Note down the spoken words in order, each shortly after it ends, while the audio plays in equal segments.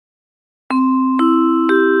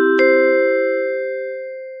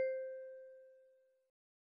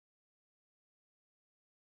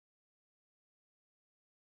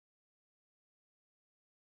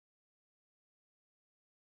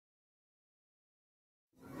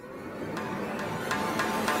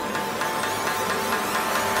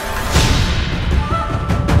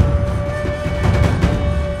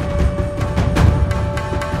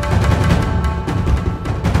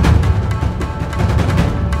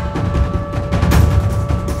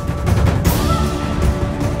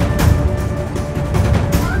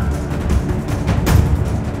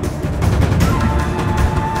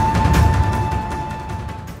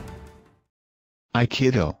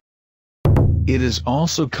Aikido. It is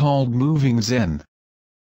also called moving Zen.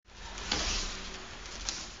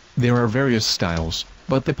 There are various styles,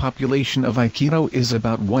 but the population of Aikido is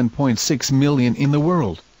about 1.6 million in the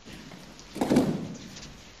world.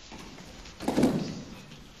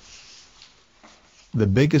 The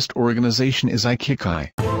biggest organization is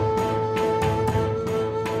Aikikai.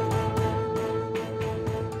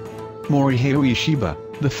 Morihei Ueshiba,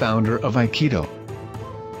 the founder of Aikido.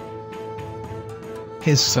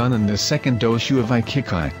 His son and the second Doshu of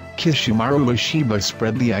Aikikai, Kishimaru Ueshiba,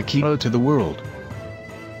 spread the Aikido to the world.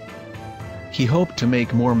 He hoped to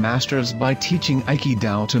make more masters by teaching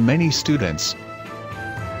Aikido to many students.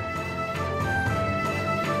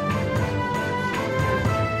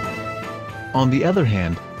 On the other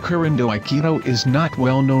hand, Kurindo Aikido is not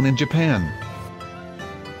well known in Japan.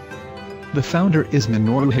 The founder is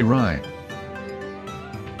Minoru HIRAI.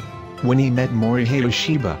 When he met Morihei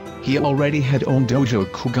Ueshiba, he already had owned dojo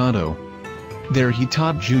Kugado. There he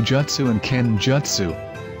taught Jujutsu and Kenjutsu.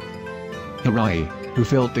 Hirai, who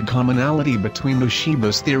felt the commonality between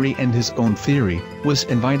Ueshiba's theory and his own theory, was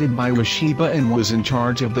invited by Ueshiba and was in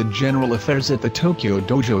charge of the general affairs at the Tokyo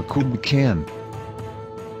Dojo Kobukan.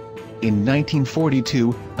 In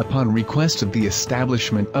 1942, upon request of the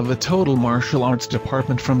establishment of a total martial arts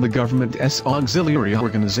department from the government's auxiliary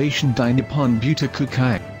organization Dai Nippon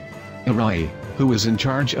Butakukai, Hirai, who was in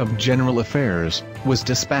charge of general affairs, was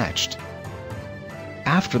dispatched.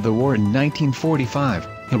 After the war in 1945,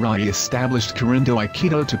 Hirai established Kurindo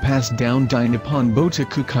Aikido to pass down Dai Nippon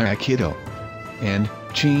Botokukai Aikido, and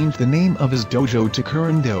changed the name of his dojo to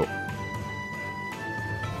Kurindo.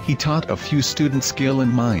 He taught a few students skill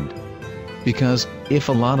and mind. Because, if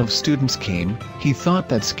a lot of students came, he thought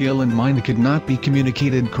that skill and mind could not be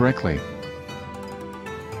communicated correctly.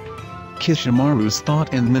 Kishimaru's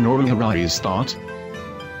thought and Minoru Hirai's thought?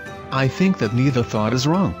 I think that neither thought is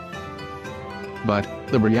wrong. But,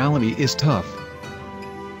 the reality is tough.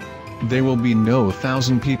 There will be no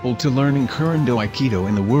 1,000 people to learning Kurindo Aikido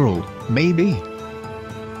in the world, maybe.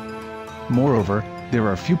 Moreover, there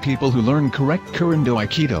are few people who learn correct Kurindo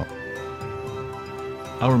Aikido.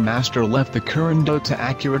 Our master left the Kurindo to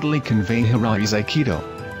accurately convey Hirai's Aikido.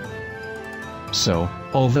 So,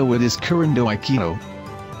 although it is Kurindo Aikido,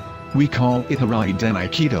 we call it NARITA-Den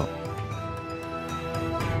Aikido.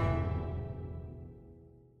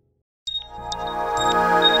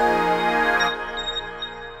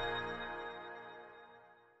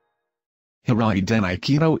 NARITA-Den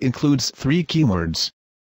Aikido includes 3 keywords.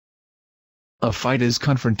 A fight is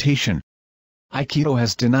confrontation. Aikido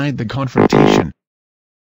has denied the confrontation.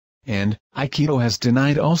 And, Aikido has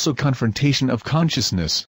denied also confrontation of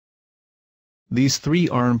consciousness. These 3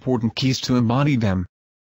 are important keys to embody them.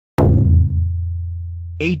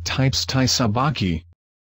 8 types Taisabaki,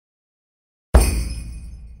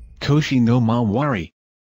 Koshi no Mawari,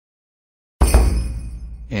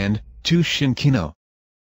 and 2 Shinkino.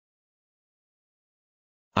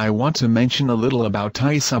 I want to mention a little about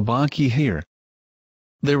Taisabaki here.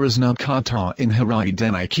 There is no kata in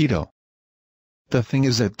NARITA-Den Aikido. The thing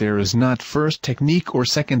is that there is not first technique or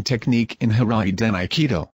second technique in NARITA-Den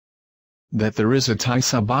Aikido. That there is a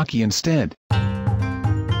Taisabaki instead.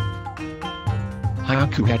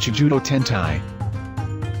 Hyaku Hachijudo Tentai.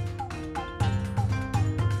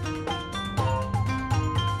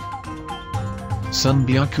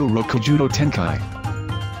 Sunbyaku Rokujudo Tenkai.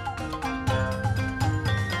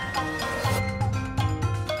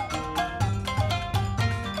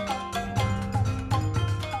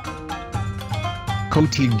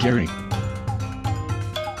 Kotigiri.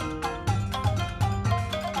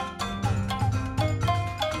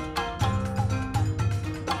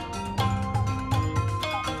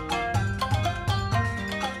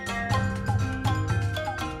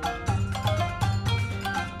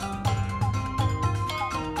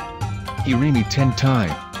 Irimi Tentai.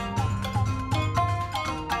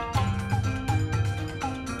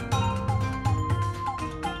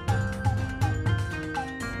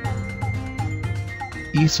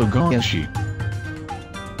 Isogayashi.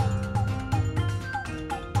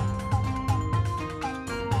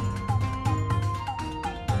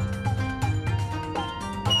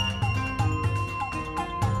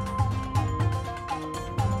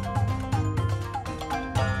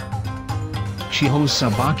 Shiho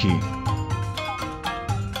Sabaki.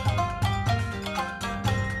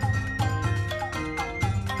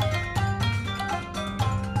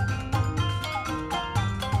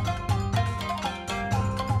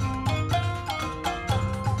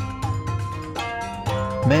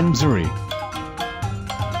 Menzuri.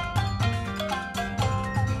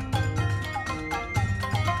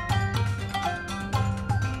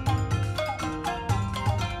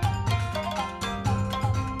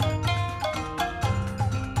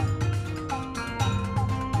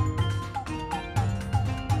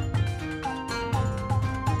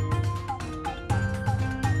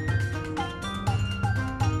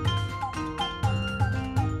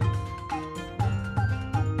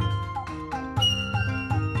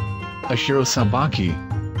 Ashiro Sabaki.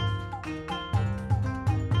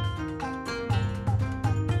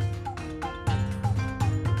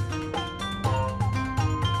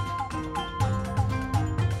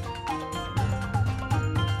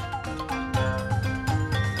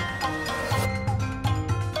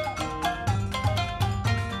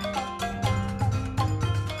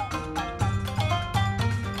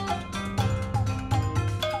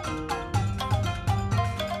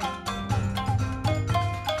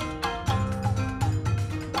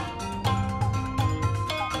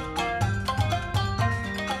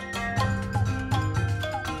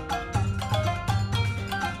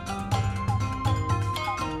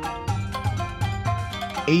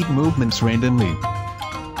 Eight movements randomly.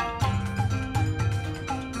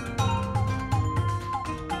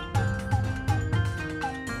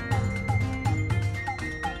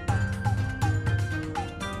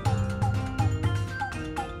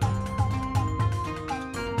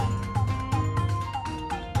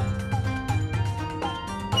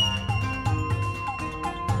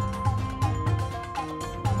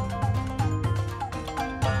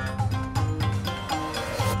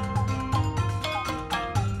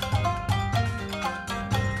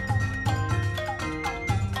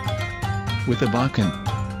 With a bakken.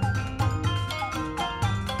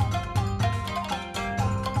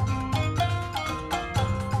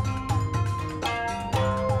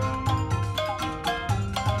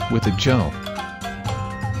 With a Joe.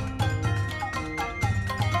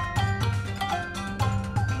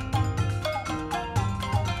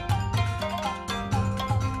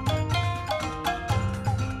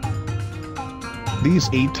 These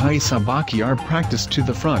 8 Tai Sabaki are practiced to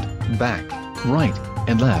the front, back, right,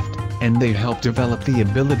 and left, and they help develop the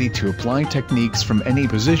ability to apply techniques from any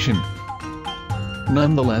position.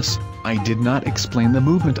 Nonetheless, I did not explain the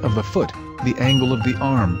movement of the foot, the angle of the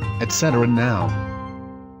arm, etc. now.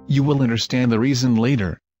 You will understand the reason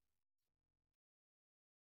later.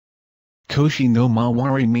 Koshi no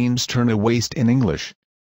Mawari means turn a waist in English.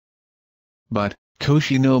 But,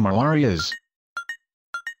 Koshi no Mawari is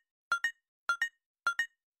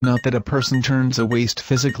not that a person turns a waist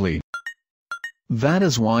physically. That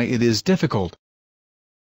is why it is difficult.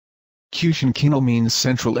 Kyushinkino means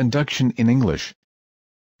central induction in English.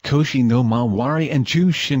 Koshi no Mawari and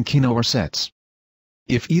Jushinkino are sets.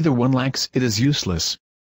 If either one lacks, it is useless.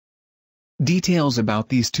 Details about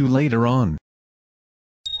these two later on.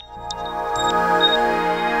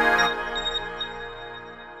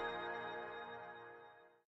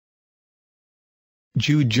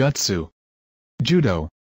 Jujutsu, Judo,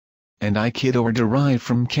 and Aikido are derived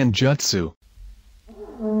from Kenjutsu.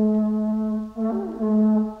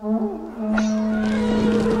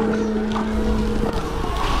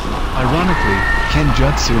 Ironically,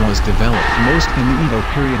 Kenjutsu was developed most in the Edo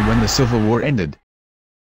period when the Civil War ended.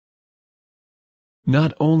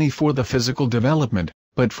 Not only for the physical development,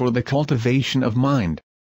 but for the cultivation of mind.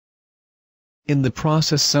 In the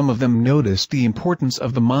process, some of them noticed the importance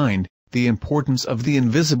of the mind, the importance of the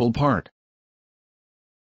invisible part.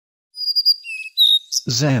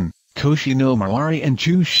 Zen, Koshi no Mawari and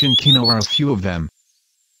Jushinkino are a few of them.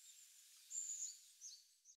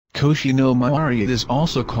 Koshi no Mawari, it is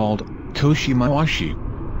also called Koshi Mawashi,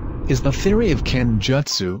 is the theory of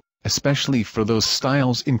Kenjutsu, especially for those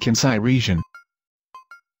styles in Kansai region.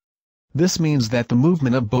 This means that the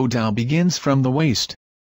movement of Budo begins from the waist.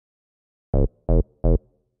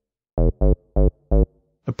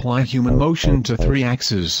 Apply human motion to 3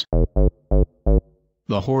 axes.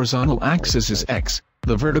 The horizontal axis is X,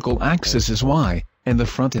 the vertical axis is Y, and the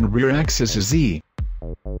front and rear axis is Z.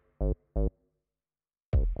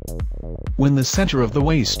 When the center of the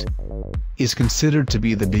waist is considered to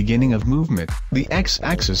be the beginning of movement, the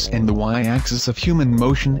x-axis and the y-axis of human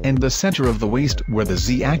motion, and the center of the waist where the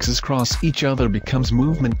z-axis cross each other becomes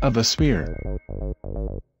movement of the sphere.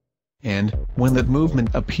 And, when that movement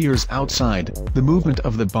appears outside, the movement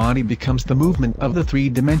of the body becomes the movement of the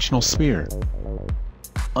three-dimensional sphere.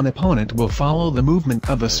 An opponent will follow the movement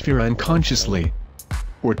of the sphere unconsciously,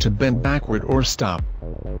 or to bend backward or stop.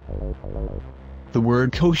 The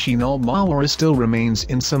word koshi no mawara still remains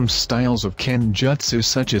in some styles of kenjutsu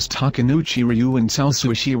such as Takenouchi Ryu and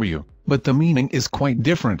Saosuishi Ryu, but the meaning is quite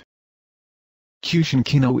different. Kyushin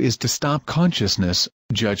kino is to stop consciousness,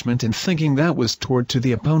 judgment and thinking that was toward to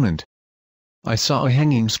the opponent. I saw a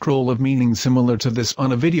hanging scroll of meaning similar to this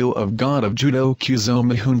on a video of God of Judo Kyuzo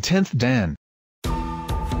Mihun 10th Dan.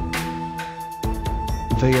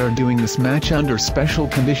 They are doing this match under special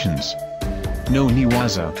conditions. No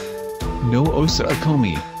niwaza. No osa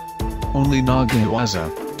akomi. Only nagawaza.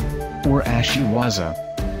 Or ashiwaza.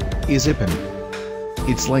 Izippen.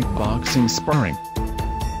 It's like boxing sparring.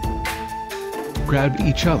 Grab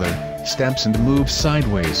each other, steps and move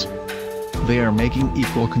sideways. They are making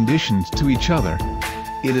equal conditions to each other.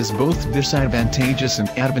 It is both disadvantageous and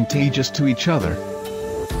advantageous to each other.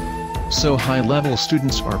 So high-level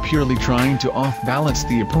students are purely trying to off-balance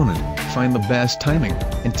the opponent, find the best timing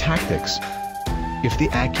and tactics. If the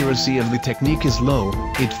accuracy of the technique is low,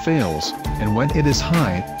 it fails, and when it is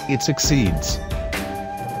high, it succeeds.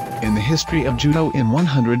 In the history of judo in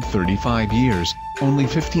 135 years, only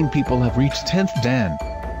 15 people have reached 10th Dan.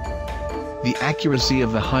 The accuracy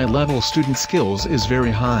of the high-level student skills is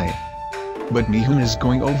very high. But Mihun is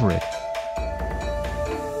going over it.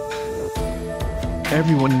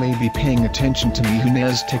 Everyone may be paying attention to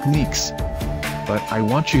Mihune's techniques. But I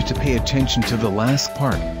want you to pay attention to the last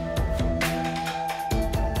part.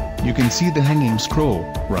 You can see the hanging scroll,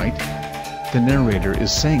 right? The narrator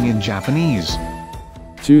is saying in Japanese.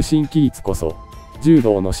 中心起立こそ、柔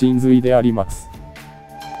道の真髄であります。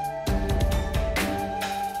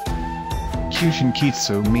Kyushin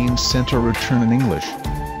Kitsu means center return in English.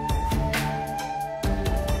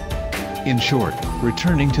 In short,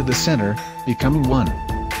 returning to the center, becoming one.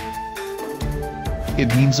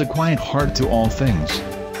 It means a quiet heart to all things.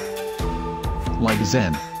 Like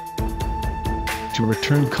Zen. To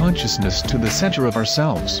return consciousness to the center of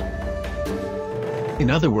ourselves.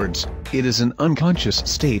 In other words, it is an unconscious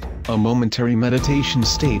state, a momentary meditation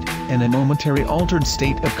state, and a momentary altered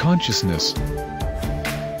state of consciousness.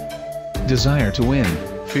 Desire to win,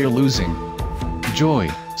 fear losing, joy,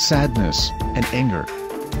 sadness, and anger.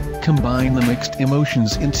 Combine the mixed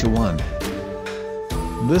emotions into one.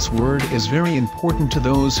 This word is very important to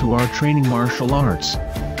those who are training martial arts.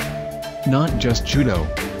 Not just judo.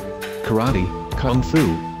 Karate, kung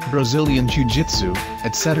fu, Brazilian jiu-jitsu,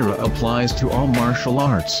 etc. applies to all martial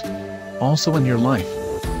arts. Also in your life.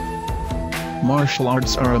 Martial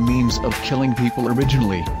arts are a means of killing people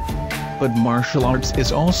originally. But martial arts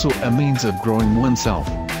is also a means of growing oneself.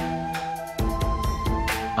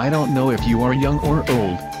 I don't know if you are young or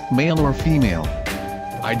old, male or female.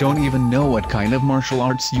 I don't even know what kind of martial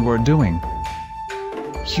arts you are doing.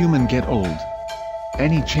 Human get old.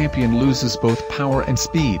 Any champion loses both power and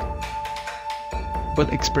speed.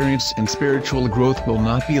 But experience and spiritual growth will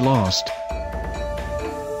not be lost.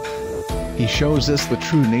 He shows us the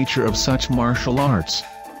true nature of such martial arts.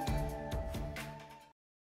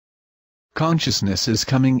 Consciousness is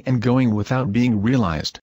coming and going without being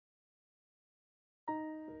realized.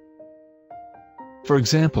 For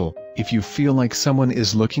example, if you feel like someone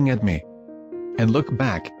is looking at me, and look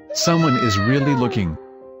back, someone is really looking,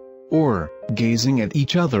 or gazing at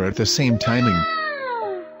each other at the same timing.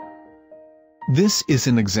 This is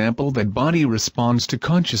an example that body responds to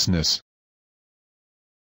consciousness.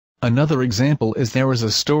 Another example is there is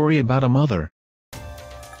a story about a mother.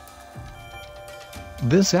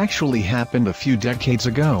 This actually happened a few decades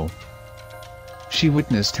ago. She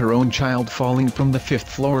witnessed her own child falling from the 5th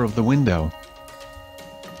floor of the window.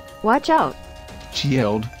 Watch out! She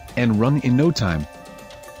yelled, and ran in no time.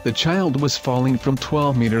 The child was falling from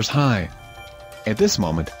 12 meters high. At this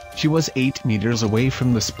moment, she was 8 meters away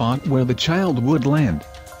from the spot where the child would land.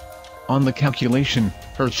 On the calculation,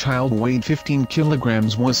 her child weighed 15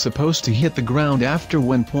 kilograms was supposed to hit the ground after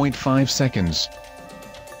 1.5 seconds.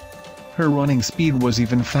 Her running speed was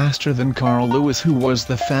even faster than Carl Lewis, who was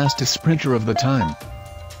the fastest sprinter of the time.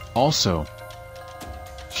 Also,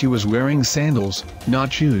 she was wearing sandals,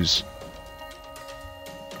 not shoes.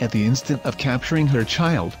 At the instant of capturing her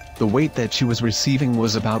child, the weight that she was receiving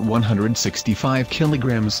was about 165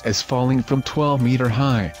 kilograms as falling from 12 meter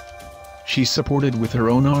high. She supported with her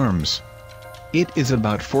own arms. It is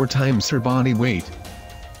about 4 times her body weight.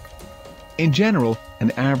 In general, an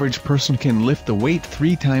average person can lift the weight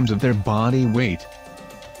 3 times of their body weight.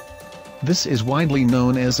 This is widely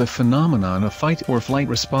known as a phenomenon of fight or flight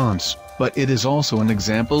response, but it is also an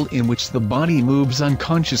example in which the body moves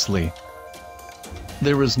unconsciously.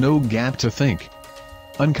 There is no gap to think.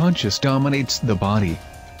 Unconscious dominates the body.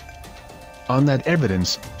 On that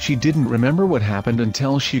evidence, she didn't remember what happened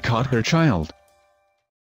until she caught her child.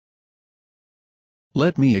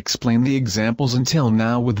 Let me explain the examples until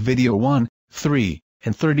now with video 1, 3,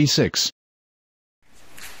 and 36.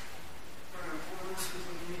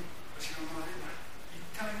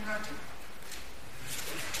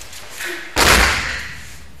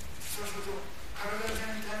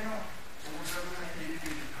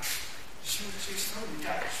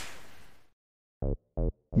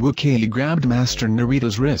 Wukai grabbed Master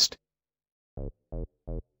Narita's wrist.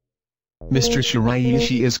 Mr.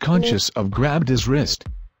 Shiraishi is conscious of grabbed his wrist.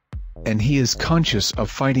 And he is conscious of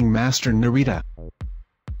fighting Master Narita.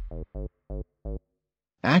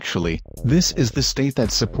 Actually, this is the state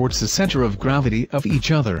that supports the center of gravity of each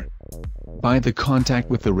other. By the contact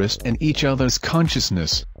with the wrist and each other's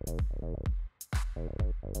consciousness.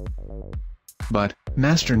 But,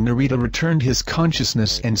 Master Narita returned his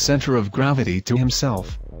consciousness and center of gravity to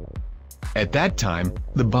himself. At that time,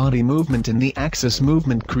 the body movement and the axis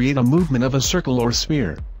movement create a movement of a circle or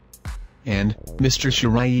sphere. And, Mr.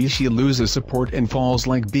 Shiraishi loses support and falls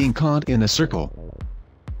like being caught in a circle.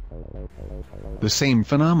 The same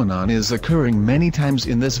phenomenon is occurring many times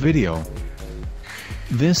in this video.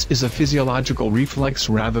 This is a physiological reflex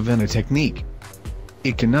rather than a technique.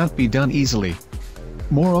 It cannot be done easily.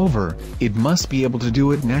 Moreover, it must be able to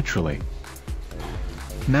do it naturally.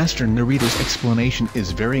 Master Narita's explanation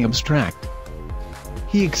is very abstract.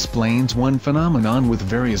 He explains one phenomenon with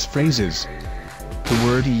various phrases. The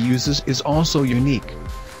word he uses is also unique.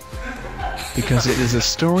 Because it is a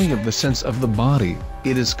story of the sense of the body,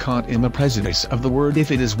 it is caught in the prejudice of the word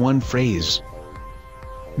if it is one phrase.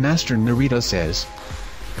 Master Narita says,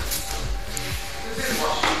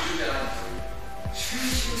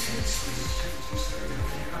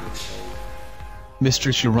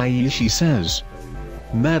 Mr. Shiraishi says,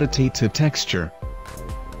 meditative texture.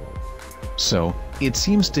 So, it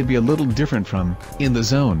seems to be a little different from, in the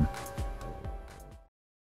zone.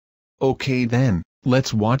 Okay then,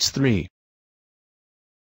 let's watch 3.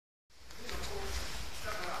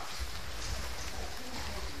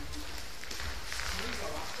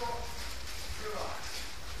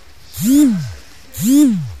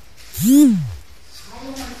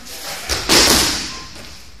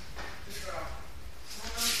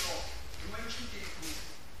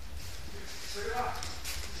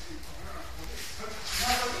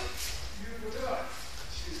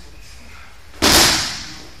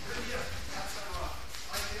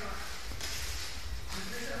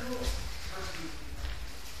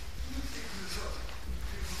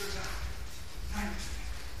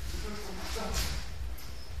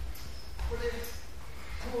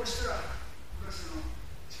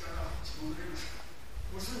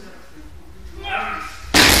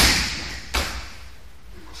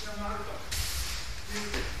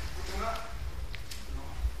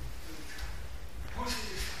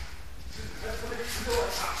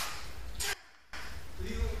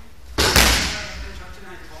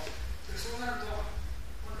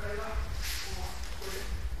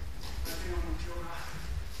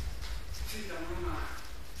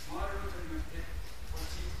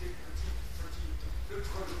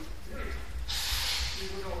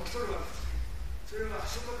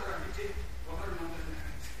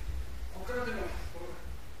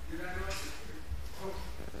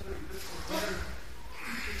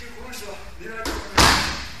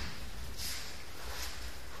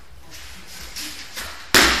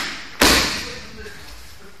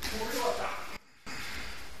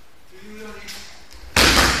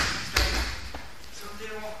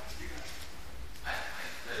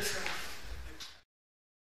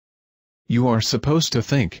 You are supposed to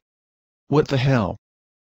think. What the hell?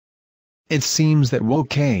 It seems that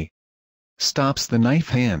Wukai stops the knife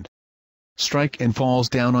hand. Strike and falls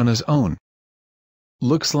down on his own.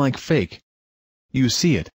 Looks like fake. You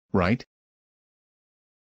see it, right?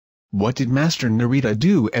 What did Master Narita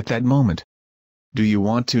do at that moment? Do you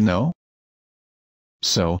want to know?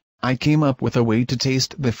 So, I came up with a way to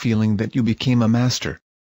taste the feeling that you became a master.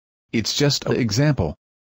 It's just an example.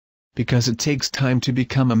 Because it takes time to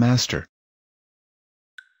become a master.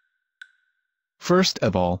 First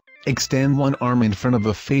of all, extend one arm in front of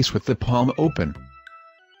the face with the palm open.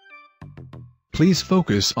 Please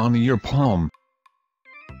focus on your palm.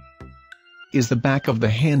 Is the back of the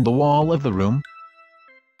hand the wall of the room?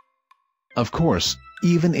 Of course,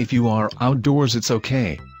 Even if you are outdoors, it's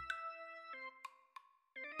okay.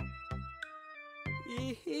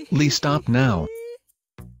 Please stop now.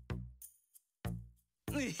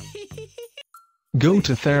 Go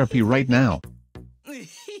to therapy right now.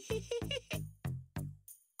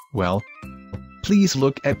 Well, please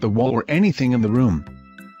look at the wall or anything in the room.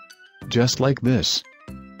 Just like this.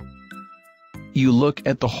 You look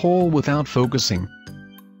at the hole without focusing.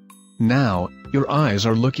 Now, your eyes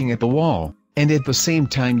are looking at the wall, and at the same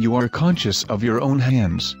time you are conscious of your own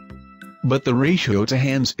hands. But the ratio to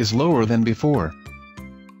hands is lower than before.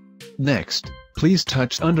 Next, please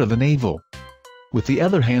touch under the navel. With the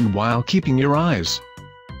other hand while keeping your eyes.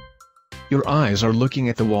 Your eyes are looking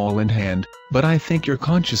at the wall and hand, but I think your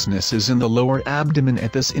consciousness is in the lower abdomen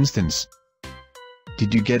at this instance.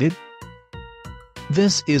 Did you get it?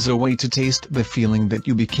 This is a way to taste the feeling that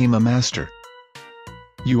you became a master.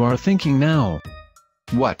 You are thinking now.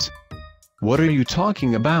 What? What are you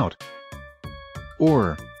talking about?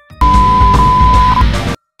 Or.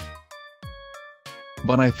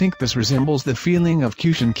 But I think this resembles the feeling of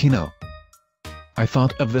Kyushin Kino. I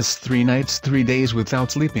thought of this 3 nights 3 days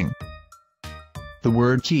without sleeping. The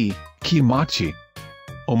word ki, kimachi.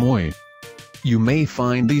 Omoi. You may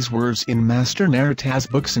find these words in Master Narita's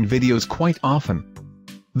books and videos quite often.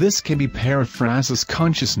 This can be paraphrased as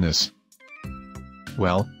consciousness.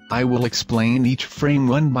 Well, I will explain each frame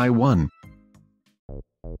one by one.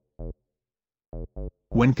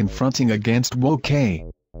 When confronting against woke.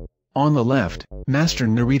 On the left, Master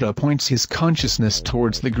Narita points his consciousness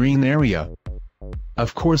towards the green area.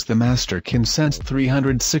 Of course the master can sense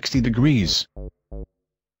 360 degrees.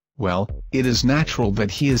 Well, it is natural that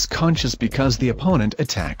he is conscious because the opponent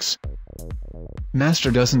attacks. Master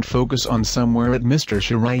doesn't focus on somewhere at Mr.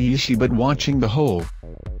 Shiraishi but watching the whole.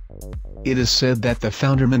 It is said that the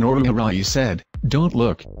founder Minoru HIRAI said, "Don't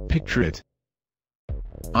look, picture it."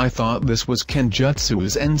 I thought this was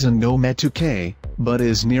Kenjutsu's Enzen no Metuke, but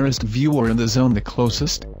is nearest viewer in the zone the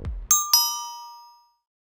closest?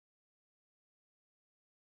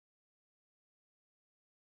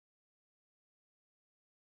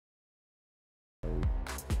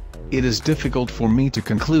 It is difficult for me to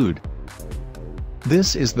conclude.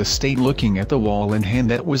 This is the state looking at the wall and hand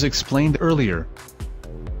that was explained earlier.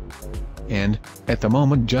 And, at the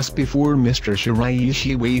moment just before Mr.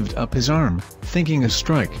 Shiraishi waved up his arm, thinking a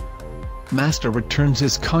strike, Master returns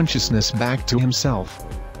his consciousness back to himself.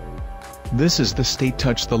 This is the state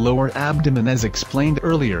touch the lower abdomen as explained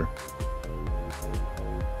earlier.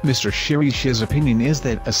 Mr. Shiraishi's opinion is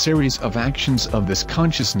that a series of actions of this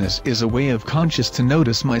consciousness is a way of conscious to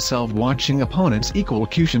notice myself watching opponents equal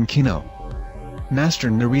Kyushin Kino. Master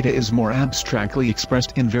Narita is more abstractly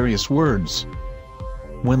expressed in various words.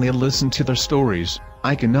 When they listen to their stories,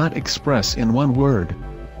 I cannot express in one word.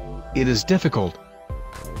 It is difficult.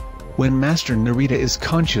 When Master Narita is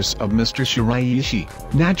conscious of Mr. Shiraishi,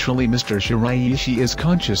 naturally Mr. Shiraishi is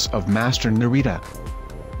conscious of Master Narita.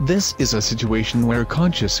 This is a situation where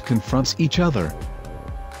conscious confronts each other.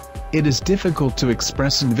 It is difficult to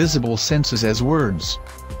express invisible senses as words.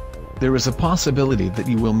 There is a possibility that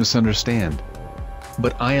you will misunderstand.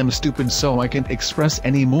 But I am stupid so I can't express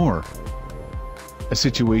any more. A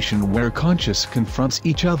situation where conscious confronts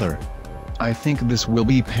each other. I think this will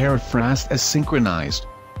be paraphrased as synchronized.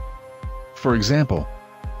 For example,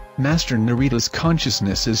 Master Narita's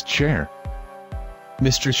consciousness is chair.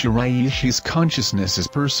 Mr. Shiraishi's consciousness is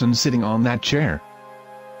person sitting on that chair.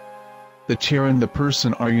 The chair and the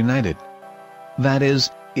person are united. That is,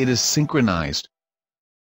 it is synchronized.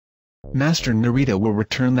 Master Narita will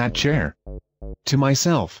return that chair to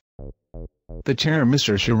myself. The chair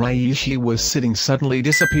Mr. Shiraishi was sitting suddenly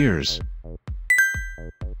disappears.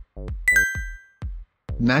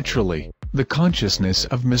 Naturally, the consciousness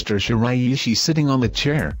of Mr. Shiraishi sitting on the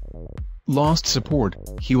chair lost support,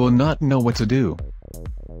 he will not know what to do.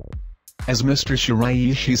 As Mr.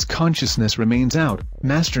 Shiraishi's consciousness remains out,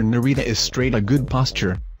 Master Narita is straight a good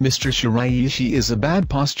posture, Mr. Shiraishi is a bad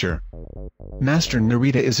posture. Master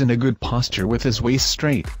Narita is in a good posture with his waist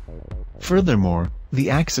straight. Furthermore,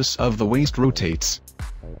 the axis of the waist rotates.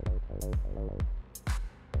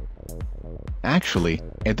 Actually,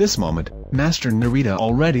 at this moment, Master Narita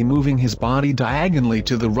already moving his body diagonally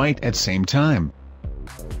to the right at same time.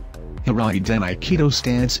 Hirai-den Aikido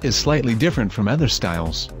stance is slightly different from other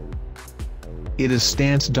styles. It is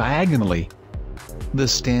stance diagonally. The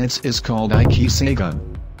stance is called Aiki-Seigun.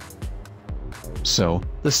 So,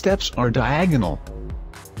 the steps are diagonal.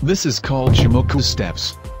 This is called Shimoku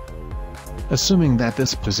steps. Assuming that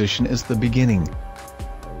this position is the beginning,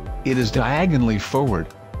 it is diagonally forward.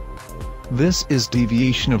 This is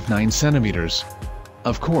deviation of 9 centimeters.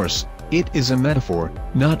 Of course, It is a metaphor,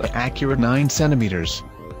 not an accurate 9 centimeters.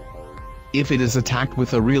 If it is attacked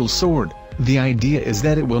with a real sword, the idea is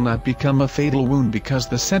that it will not become a fatal wound because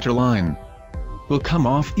the center line will come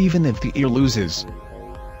off even if the ear loses.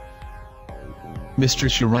 Mr.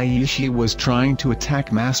 Shiraishi was trying to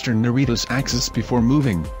attack Master Narita's axis before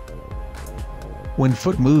moving. When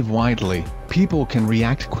foot move widely, people can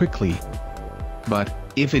react quickly. But,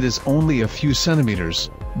 if it is only a few centimeters,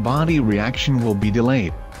 body reaction will be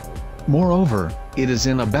delayed. Moreover, it is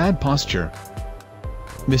in a bad posture.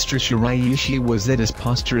 Mr. Shiraishi was that his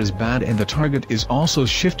posture is bad and the target is also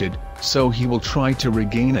shifted, so he will try to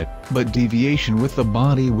regain it, but deviation with the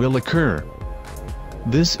body will occur.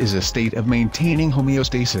 This is a state of maintaining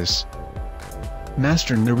homeostasis.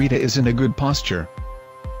 Master Narita is in a good posture.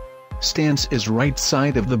 Stance is right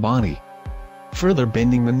side of the body. Further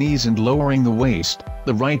bending the knees and lowering the waist,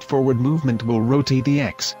 the right forward movement will rotate the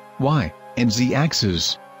X, Y, and Z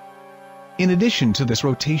axes. In addition to this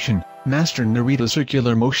rotation, Master Narita's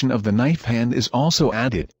circular motion of the knife hand is also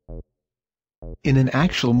added. In an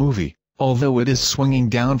actual movie, although it is swinging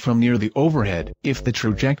down from near the overhead, if the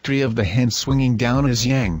trajectory of the hand swinging down is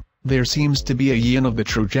yang, there seems to be a yin of the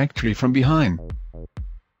trajectory from behind.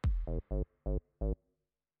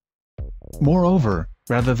 Moreover,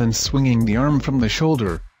 rather than swinging the arm from the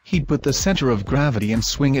shoulder, he'd put the center of gravity and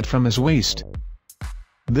swing it from his waist.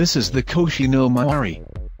 This is the koshi no maari.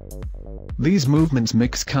 These movements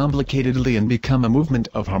mix complicatedly and become a movement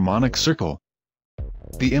of harmonic circle.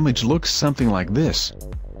 The image looks something like this.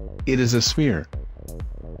 It is a sphere.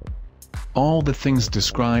 All the things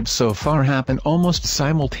described so far happen almost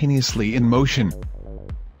simultaneously in motion.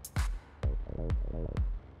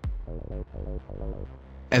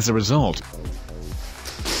 As a result,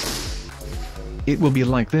 it will be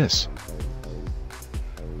like this.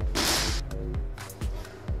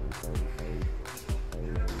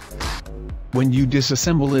 When you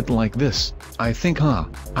disassemble it like this, I think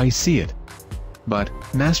I see it. But,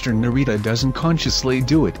 Master Narita doesn't consciously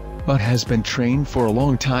do it, but has been trained for a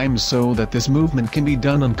long time so that this movement can be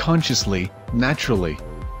done unconsciously, naturally.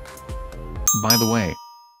 By the way,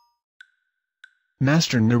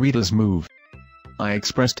 Master Narita's move. I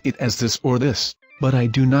expressed it as this or this, but I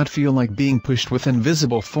do not feel like being pushed with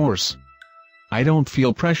invisible force. I don't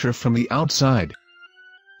feel pressure from the outside.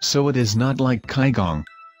 So it is not like Kaigong.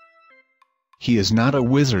 He is not a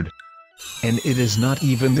wizard. And it is not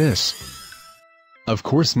even this. Of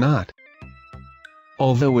course not.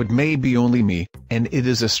 Although it may be only me, and it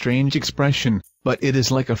is a strange expression, but it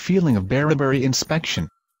is like a feeling of barabari inspection.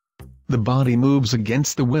 The body moves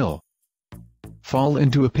against the will. Fall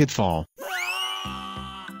into a pitfall.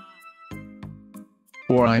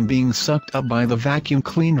 Or I'm being sucked up by the vacuum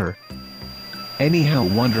cleaner. Anyhow,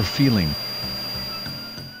 wonder feeling.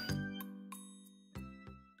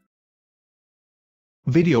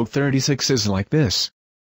 Video 36 is like this.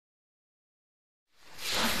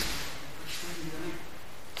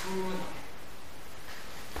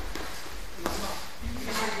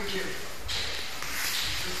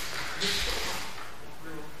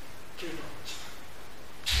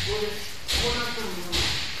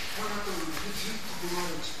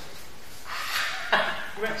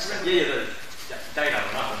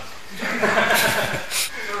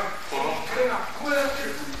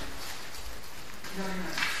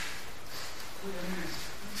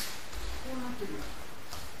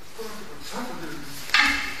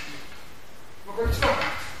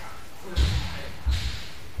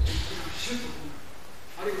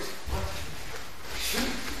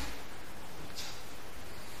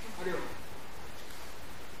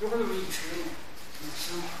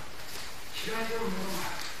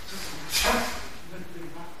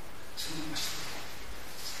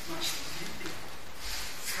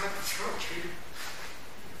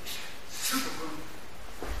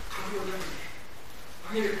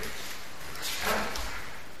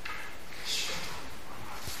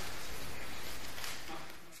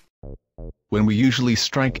 When we usually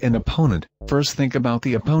strike an opponent, first think about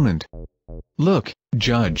the opponent. Look,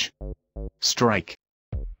 judge. Strike.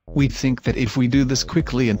 We think that if we do this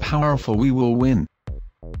quickly and powerful we will win.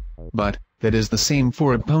 But, that is the same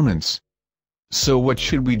for opponents. So what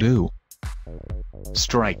should we do?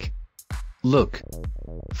 Strike. Look.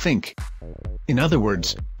 Think. In other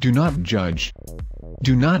words, do not judge.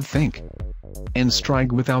 Do not think. And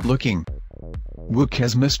strike without looking.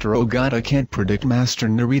 Because Mr. Ogata can't predict Master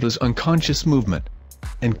Narita's unconscious movement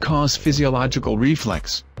and cause physiological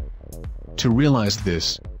reflex. To realize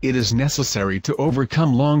this, it is necessary to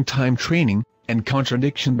overcome long-time training and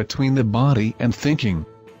contradiction between the body and thinking.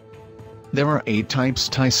 There are 8 types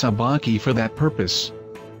taisabaki for that purpose.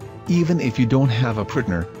 Even if you don't have a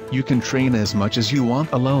partner, you can train as much as you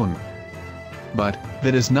want alone. But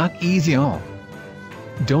that is not easy at all.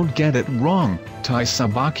 Don't get it wrong, Tai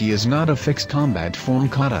Sabaki is not a fixed combat form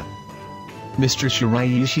kata. Mr.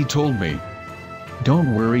 Shiraishi told me,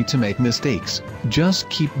 don't worry to make mistakes, just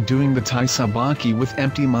keep doing the Tai Sabaki with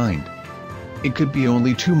empty mind. It could be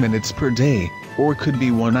only 2 minutes per day, or it could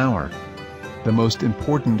be 1 hour. The most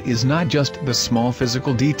important is not just the small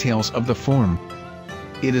physical details of the form.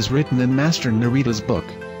 It is written in Master Narita's book.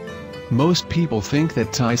 Most people think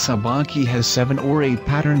that Tai Sabaki has 7 or 8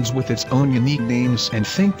 patterns with its own unique names and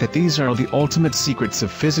think that these are the ultimate secrets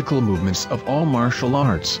of physical movements of all martial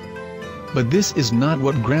arts. But this is not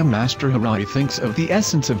what Grandmaster Hirai thinks of the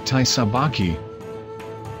essence of Tai Sabaki.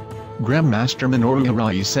 Grandmaster Minoru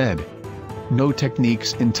HIRAI said, "No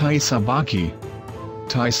techniques in Tai Sabaki.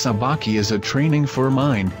 Tai Sabaki is a training for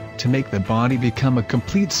mind, to make the body become a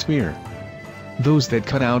complete sphere. Those that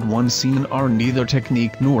cut out one scene are neither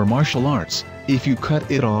technique nor martial arts. If you cut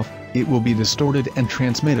it off, it will be distorted and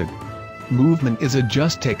transmitted. Movement is a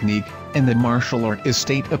just technique, and the martial art is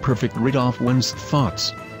state a perfect rid of one's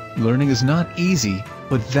thoughts. Learning is not easy,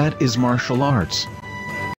 but that is martial arts.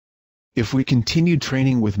 If we continue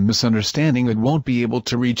training with misunderstanding, it won't be able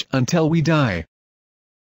to reach until we die."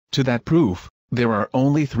 To that proof, there are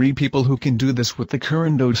only 3 people who can do this with the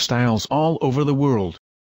Kurindo styles all over the world.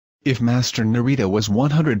 If Master Narita was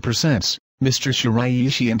 100%, Mr.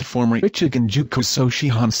 Shiraishi and former Ichigan Jukuso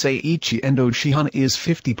Shihan Seiichi Endo Shihan is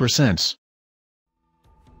 50%.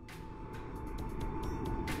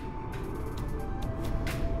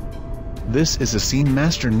 This is a scene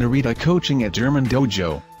Master Narita coaching at German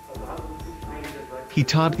dojo. He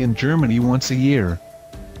taught in Germany once a year.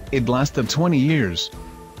 It lasted 20 years.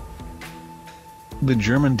 The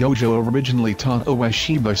German dojo originally taught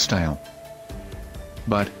Ueshiba style.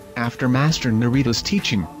 But, after Master Narita's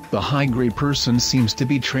teaching, the high-grade person seems to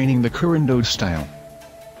be training the Kurindo style.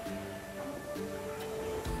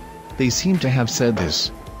 They seem to have said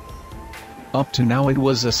this. Up to now it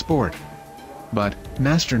was a sport. But,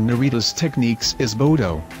 Master Narita's techniques is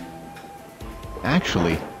Budo.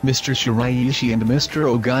 Actually, Mr. Shiraishi and Mr.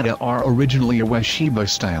 Ogata are originally a Ueshiba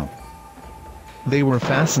style. They were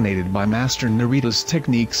fascinated by Master Narita's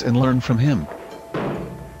techniques and learned from him.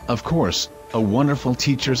 Of course, a wonderful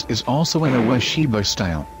teacher is also in a Ueshiba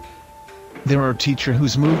style. There are teachers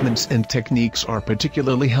whose movements and techniques are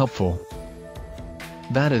particularly helpful.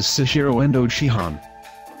 That is Sashiro Endo Shihan.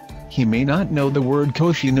 He may not know the word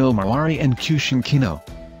Koshi no Mawari and Kyushin Kino.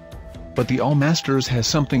 But the all masters has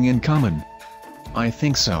something in common. I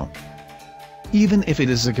think so. Even if it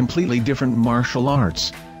is a completely different martial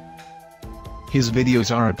arts. His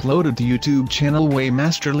videos are uploaded to YouTube channel Way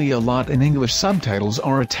Masterly a lot, and English subtitles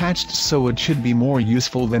are attached, so it should be more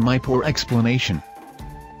useful than my poor explanation.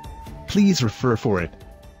 Please refer for it.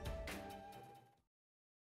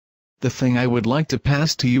 The thing I would like to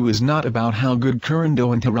pass to you is not about how good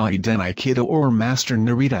Kurindo and Hirai-Den Aikido or Master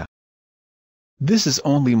Narita. This is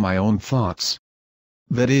only my own thoughts.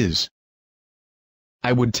 That is,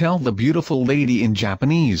 I would tell the beautiful lady in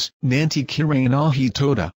Japanese, Nanti Kirei nahi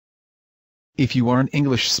toda. If you are an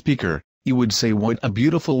English speaker, you would say what a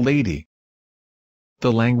beautiful lady.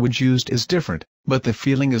 The language used is different, but the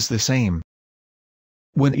feeling is the same.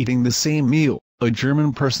 When eating the same meal, a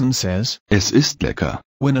German person says, "Es ist lecker."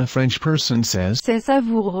 When a French person says, C'est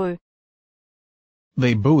savoureux.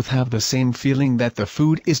 They both have the same feeling that the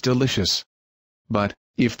food is delicious. But,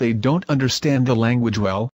 if they don't understand the language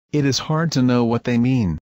well, it is hard to know what they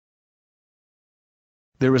mean.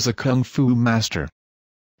 There is a Kung Fu master.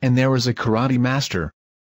 And there is a karate master.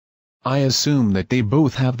 I assume that they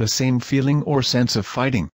both have the same feeling or sense of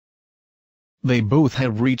fighting. They both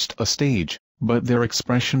have reached a stage, but their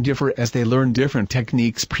expression differ as they learn different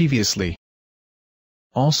techniques previously.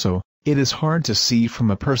 Also, it is hard to see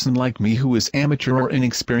from a person like me who is amateur or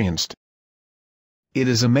inexperienced. It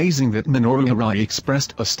is amazing that Minoru HIRAI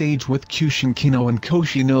expressed a stage with Kyushin Kino and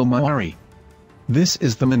Koshi no Mawari. This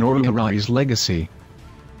is the Minoru HIRAI's legacy.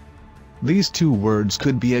 These 2 words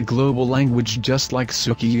could be a global language just like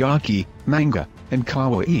sukiyaki, manga, and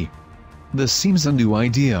kawaii. This seems a new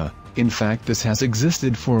idea. In fact, this has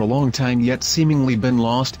existed for a long time yet seemingly been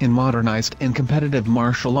lost in modernized and competitive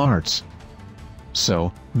martial arts.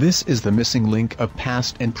 So, this is the missing link of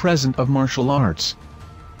past and present of martial arts.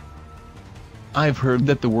 I've heard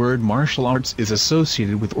that the word martial arts is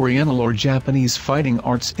associated with Oriental or Japanese fighting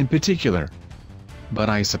arts in particular. But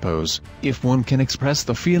I suppose, if one can express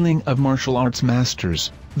the feeling of martial arts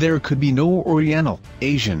masters, there could be no Oriental,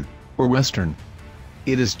 Asian, or Western.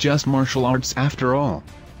 It is just martial arts after all.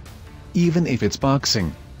 Even if it's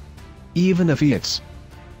boxing. Even if it's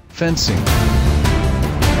fencing